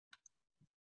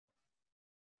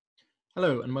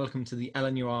Hello and welcome to the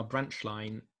LNUR Branch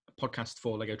Line podcast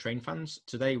for LEGO train fans.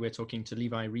 Today we're talking to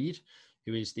Levi Reid,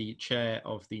 who is the chair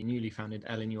of the newly founded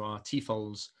LNUR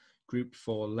TFOLs group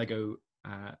for LEGO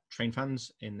train fans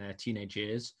in their teenage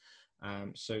years.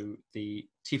 So the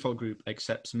TFOL group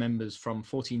accepts members from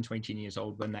 14 to 18 years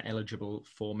old when they're eligible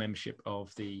for membership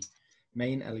of the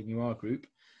main LNUR group.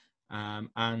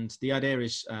 And the idea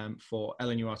is for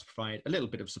LNUR to provide a little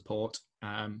bit of support,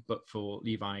 but for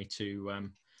Levi to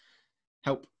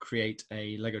help create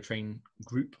a LEGO train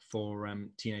group for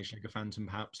teenage LEGO fans and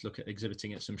perhaps look at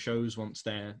exhibiting at some shows once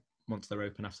they're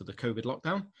open after the COVID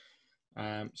lockdown.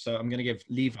 So I'm going to give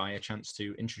Levi a chance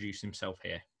to introduce himself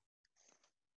here.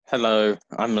 Hello,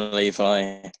 I'm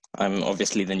Levi. I'm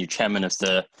obviously the new chairman of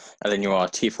the LNUR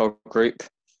TFOL group.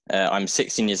 I'm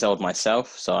 16 years old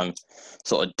myself, so I'm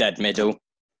sort of dead middle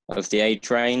of the age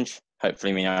range.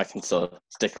 Hopefully, I can sort of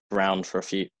stick around for a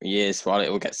few years while it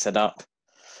all gets set up.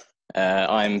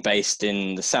 I'm based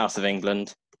in the south of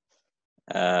England.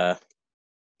 Yeah.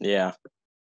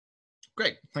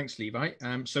 Great, thanks, Levi.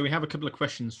 So we have a couple of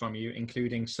questions from you,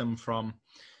 including some from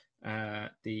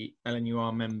the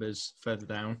LNUR members further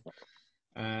down.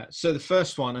 So the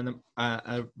first one, and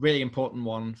a really important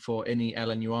one for any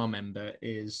LNUR member,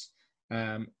 is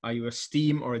are you a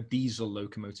steam or a diesel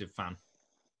locomotive fan?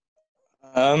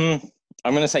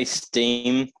 I'm going to say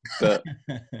steam, but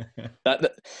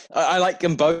I like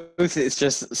them both. It's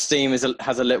just steam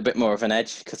has a little bit more of an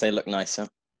edge because they look nicer.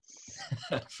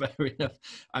 Fair enough.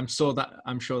 I'm sure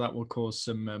that will cause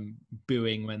some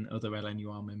booing when other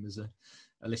LNUR members are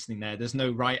listening there. There's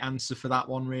no right answer for that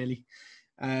one, really.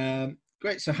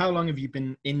 Great. So how long have you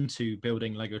been into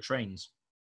building LEGO trains?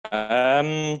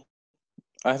 I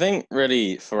think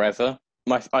really forever.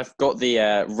 I've got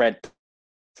the red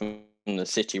from the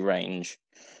City Range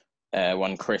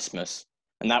one Christmas,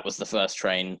 and that was the first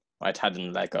train I'd had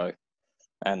in Lego,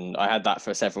 and I had that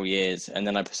for several years, and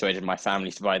then I persuaded my family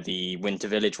to buy the Winter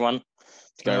Village one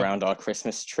to go around our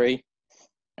Christmas tree,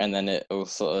 and then it all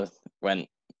sort of went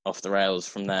off the rails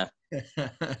from there.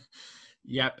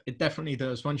 Yep, it definitely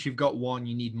does. Once you've got one,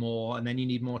 you need more, and then you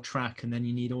need more track, and then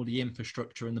you need all the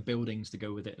infrastructure and the buildings to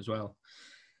go with it as well.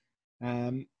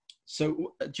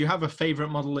 So do you have a favorite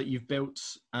model that you've built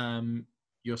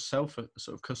yourself, a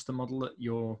sort of custom model that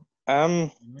you're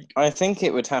like? I think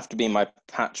it would have to be my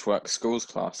Patchwork Schools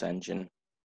class engine.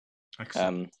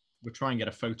 Excellent. We'll try and get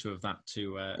a photo of that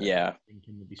to link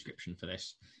in the description for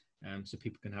this, so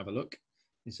people can have a look.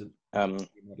 It's a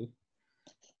model.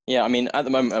 Yeah, I mean, at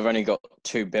the moment, I've only got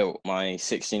two built, my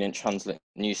 16-inch Hunslet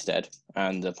Newstead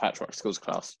and the Patchwork Schools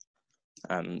class.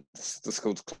 The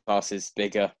Schools class is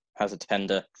bigger, has a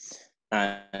tender,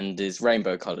 and is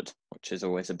rainbow coloured, which is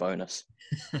always a bonus.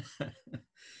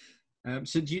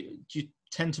 So do you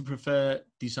tend to prefer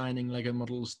designing LEGO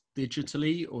models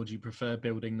digitally, or do you prefer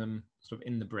building them sort of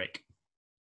in the brick?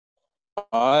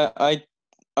 I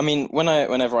mean,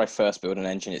 whenever I first build an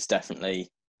engine, it's definitely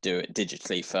do it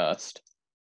digitally first.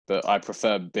 But I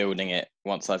prefer building it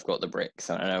once I've got the bricks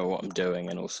and I know what I'm doing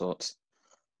and all sorts.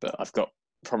 But I've got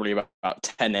probably about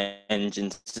 10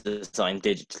 engines to design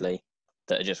digitally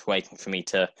that are just waiting for me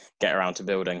to get around to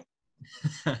building.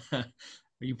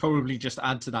 You probably just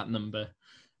add to that number.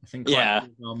 I think quite a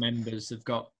few of our members have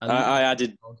got I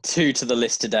added 2 to the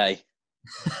list today.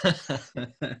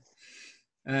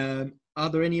 Are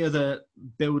there any other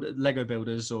LEGO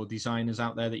builders or designers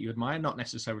out there that you admire? Not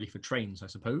necessarily for trains, I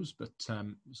suppose, but sort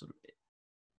of.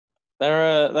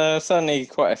 There are certainly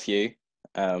quite a few.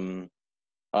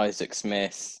 Isaac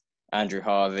Smith, Andrew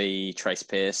Harvey, Trace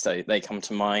Pierce. They come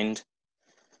to mind.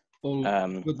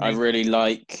 I really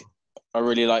like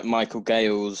Michael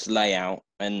Gale's layout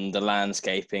and the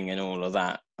landscaping and all of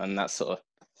that, and that sort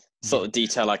of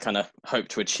detail I kind of hope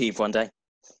to achieve one day.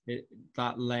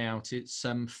 That layout, it's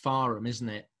Fareham, isn't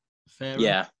it? Fareham?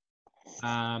 Yeah.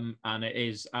 And it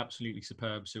is absolutely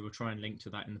superb. So we'll try and link to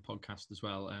that in the podcast as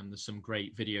well. There's some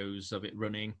great videos of it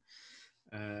running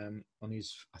on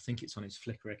his, I think it's on his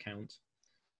Flickr account.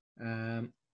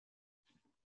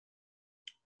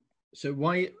 So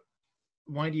why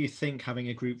do you think having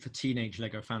a group for teenage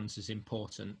LEGO fans is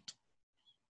important?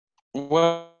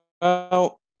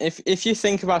 Well, if you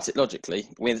think about it logically,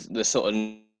 with the sort of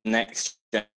next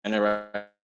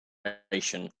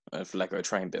generation of LEGO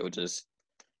train builders,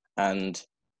 and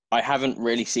I haven't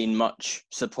really seen much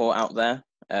support out there.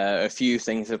 A few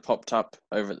things have popped up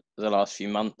over the last few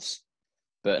months,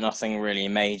 but nothing really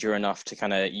major enough to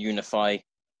kind of unify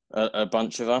a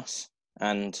bunch of us.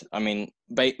 And I mean,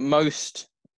 most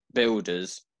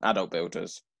builders, adult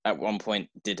builders, at one point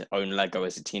did own Lego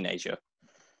as a teenager.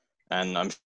 And I'm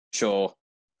sure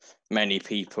many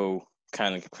people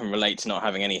kind of can relate to not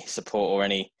having any support or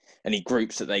any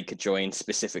groups that they could join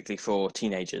specifically for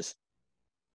teenagers.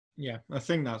 Yeah, I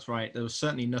think that's right. There was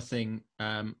certainly nothing,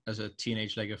 as a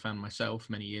teenage Lego fan myself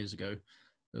many years ago,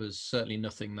 there was certainly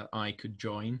nothing that I could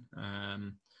join.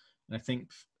 And I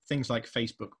think things like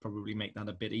Facebook probably make that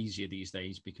a bit easier these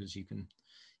days, because you can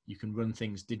run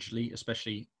things digitally,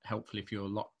 especially helpful if you're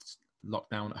locked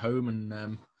down at home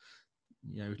and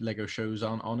Lego shows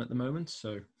aren't on at the moment.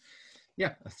 So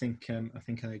yeah, I think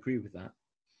I agree with that.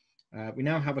 We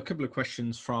now have a couple of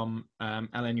questions from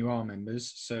LNUR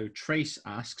members. So Trace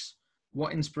asks,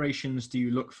 what inspirations do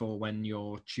you look for when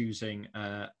you're choosing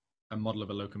a model of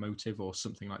a locomotive or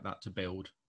something like that to build?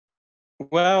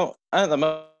 Well, at the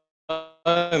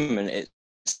moment, it's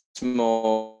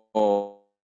more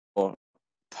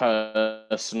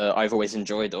personal. I've always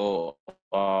enjoyed or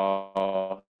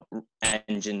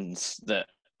engines that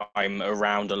I'm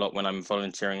around a lot when I'm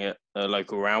volunteering at a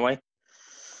local railway.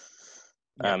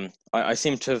 Yeah. I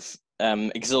seem to have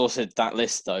exhausted that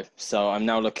list though, so I'm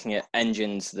now looking at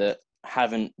engines that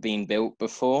haven't been built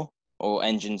before, or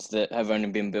engines that have only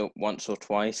been built once or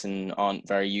twice and aren't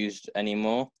very used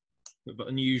anymore. But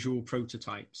unusual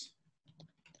prototypes.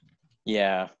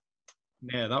 Yeah.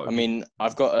 Yeah, that would I be. mean,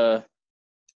 I've got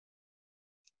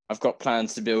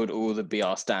plans to build all the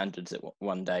BR standards at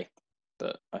one day,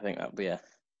 but I think that'll be a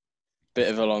bit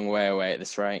of a long way away at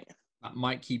this rate. That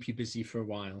might keep you busy for a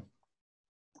while.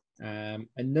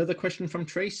 Another question from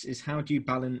Trace is, how do you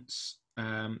balance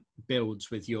builds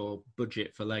with your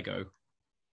budget for Lego?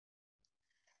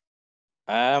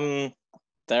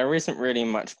 There isn't really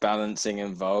much balancing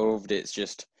involved. It's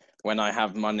just when I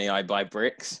have money, I buy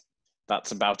bricks.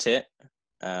 That's about it.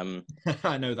 I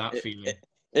know that It, feeling.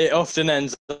 it often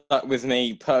ends up with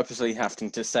me purposely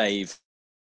having to save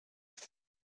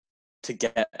to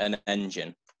get an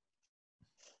engine.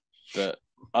 But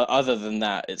other than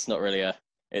that, it's not really a.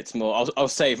 It's more. I'll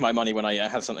save my money when I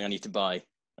have something I need to buy.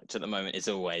 Which at the moment is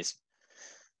always.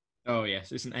 Oh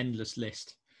yes, it's an endless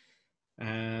list.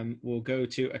 We'll go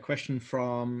to a question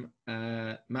from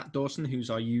Matt Dawson, who's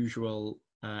our usual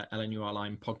LNUR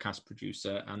Line podcast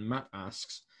producer. And Matt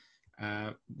asks,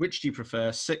 which do you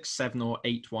prefer, 6, 7, or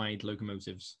 8 wide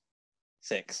locomotives?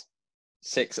 6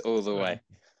 all the way.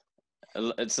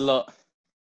 It's a lot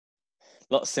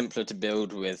simpler to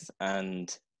build with,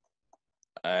 and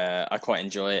I quite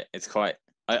enjoy it. It's quite.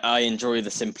 I enjoy the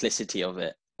simplicity of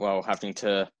it while having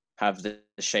to have the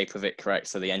shape of it correct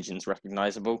so the engine's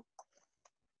recognizable.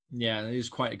 Yeah, it is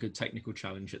quite a good technical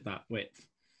challenge at that width.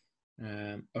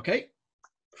 Okay,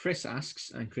 Chris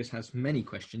asks, and Chris has many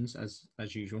questions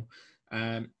as usual.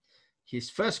 His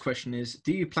first question is,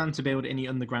 do you plan to build any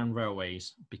underground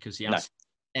railways? Because he asks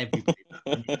everybody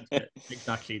that.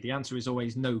 Exactly. The answer is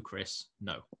always no, Chris.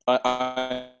 No.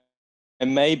 I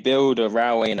may build a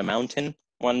railway in a mountain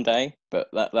one day, but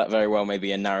that very well may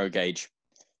be a narrow gauge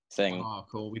thing. Oh,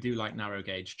 cool. We do like narrow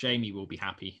gauge. Jamie will be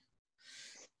happy.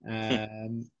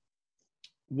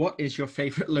 What is your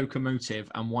favourite locomotive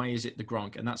and why is it the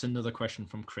Gronk? And that's another question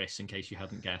from Chris, in case you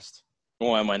hadn't guessed.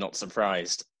 Why am I not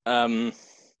surprised? I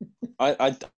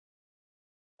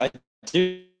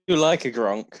do like a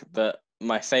Gronk, but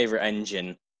my favourite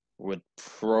engine would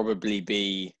probably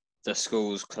be the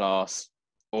Schools class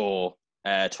or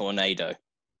Tornado.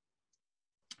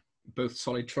 Both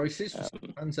solid choices for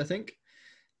some fans, I think.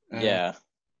 Yeah.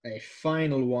 A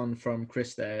final one from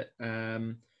Chris there.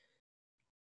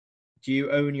 Do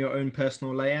you own your own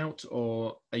personal layout,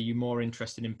 or are you more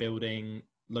interested in building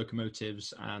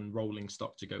locomotives and rolling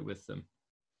stock to go with them?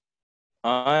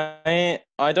 I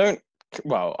don't.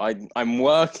 Well, I'm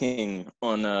working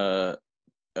on a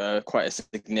quite a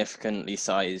significantly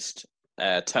sized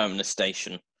terminus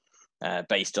station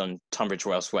based on Tunbridge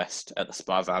Wells West at the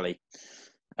Spa Valley.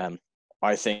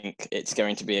 I think it's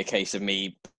going to be a case of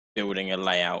me building a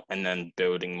layout and then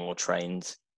building more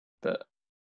trains. But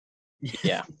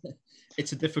yeah.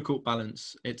 It's a difficult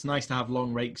balance. It's nice to have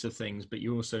long rakes of things, but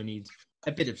you also need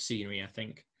a bit of scenery, I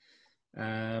think.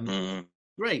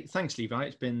 Great. Thanks, Levi.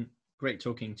 It's been great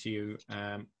talking to you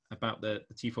about the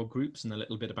TFOL groups and a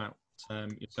little bit about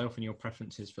yourself and your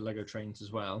preferences for Lego trains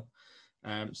as well.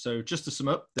 So just to sum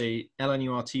up, the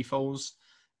LNUR TFOLs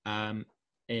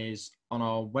is on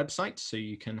our website, so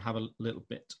you can have a little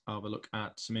bit of a look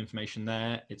at some information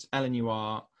there. It's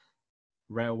LNUR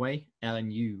Railway,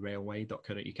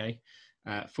 lnurailway.co.uk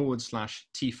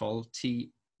 /TFOL,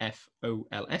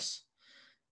 TFOLS.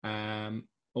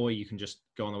 Or you can just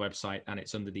go on the website and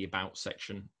it's under the About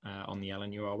section on the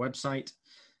LNUR website.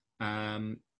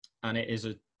 And it is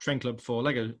a train club for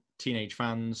Lego teenage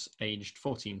fans aged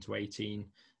 14 to 18.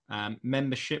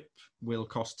 Membership will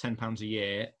cost £10 a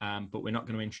year, but we're not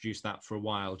going to introduce that for a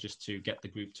while, just to get the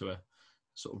group to a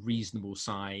sort of reasonable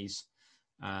size.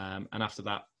 And after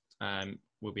that,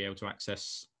 we'll be able to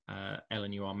access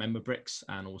LNUR member bricks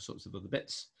and all sorts of other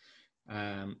bits.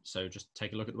 So just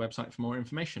take a look at the website for more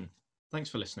information. Thanks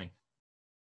for listening.